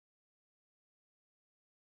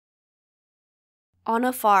On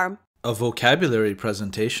a farm. A vocabulary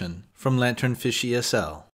presentation from Lanternfish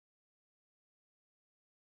ESL.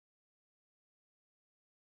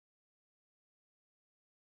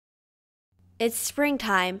 It's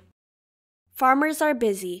springtime. Farmers are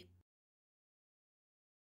busy.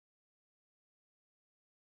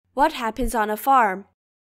 What happens on a farm?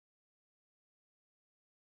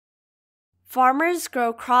 Farmers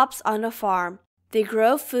grow crops on a farm. They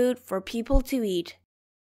grow food for people to eat.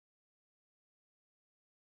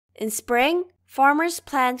 In spring, farmers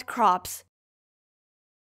plant crops.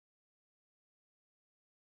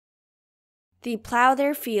 They plow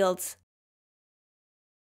their fields.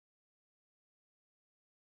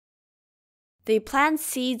 They plant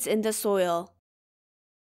seeds in the soil.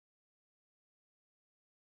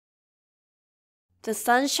 The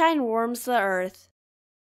sunshine warms the earth.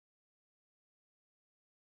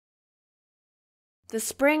 The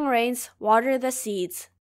spring rains water the seeds.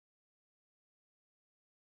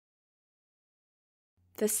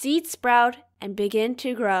 The seeds sprout and begin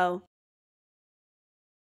to grow.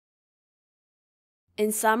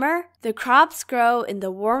 In summer, the crops grow in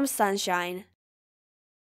the warm sunshine.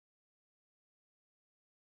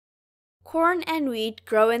 Corn and wheat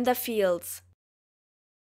grow in the fields.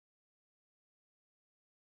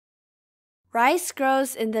 Rice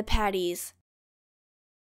grows in the paddies.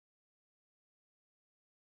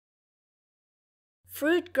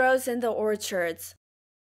 Fruit grows in the orchards.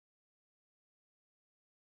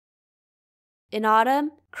 In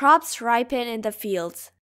autumn, crops ripen in the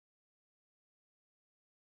fields.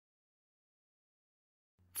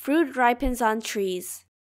 Fruit ripens on trees.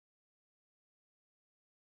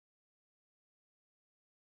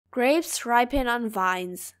 Grapes ripen on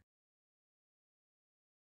vines.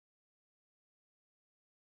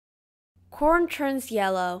 Corn turns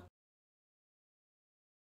yellow.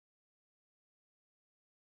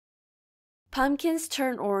 Pumpkins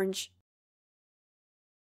turn orange.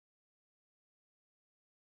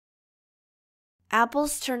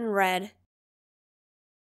 Apples turn red.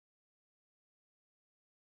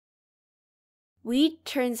 Wheat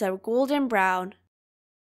turns a golden brown.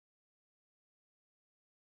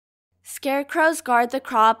 Scarecrows guard the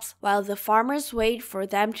crops while the farmers wait for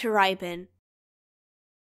them to ripen.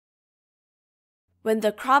 When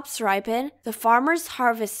the crops ripen, the farmers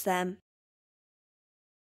harvest them.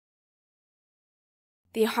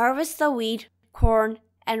 They harvest the wheat, corn,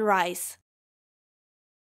 and rice.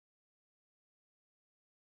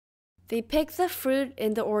 They pick the fruit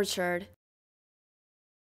in the orchard.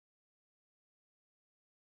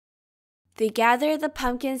 They gather the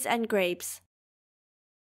pumpkins and grapes.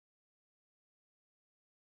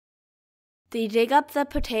 They dig up the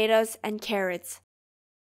potatoes and carrots.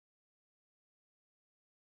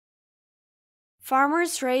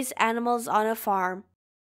 Farmers raise animals on a farm.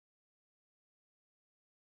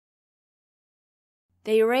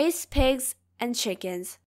 They raise pigs and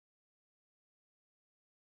chickens.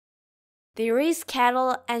 They raise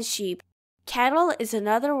cattle and sheep. Cattle is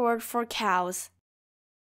another word for cows.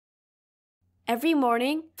 Every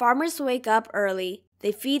morning, farmers wake up early.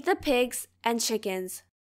 They feed the pigs and chickens.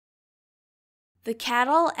 The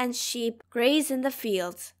cattle and sheep graze in the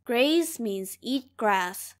fields. Graze means eat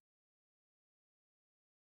grass.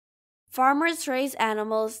 Farmers raise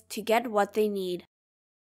animals to get what they need.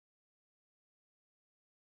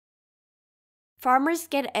 Farmers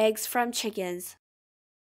get eggs from chickens.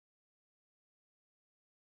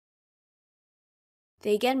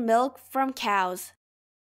 They get milk from cows.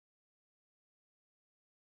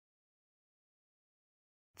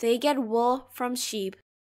 They get wool from sheep.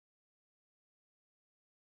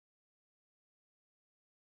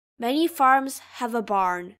 Many farms have a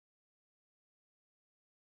barn.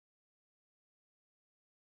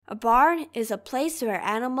 A barn is a place where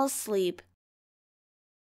animals sleep.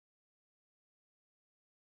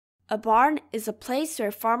 A barn is a place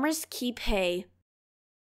where farmers keep hay.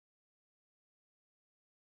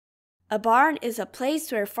 A barn is a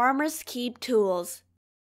place where farmers keep tools.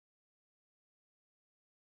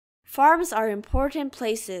 Farms are important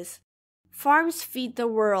places. Farms feed the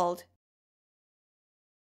world.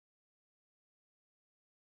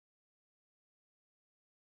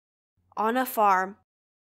 On a farm.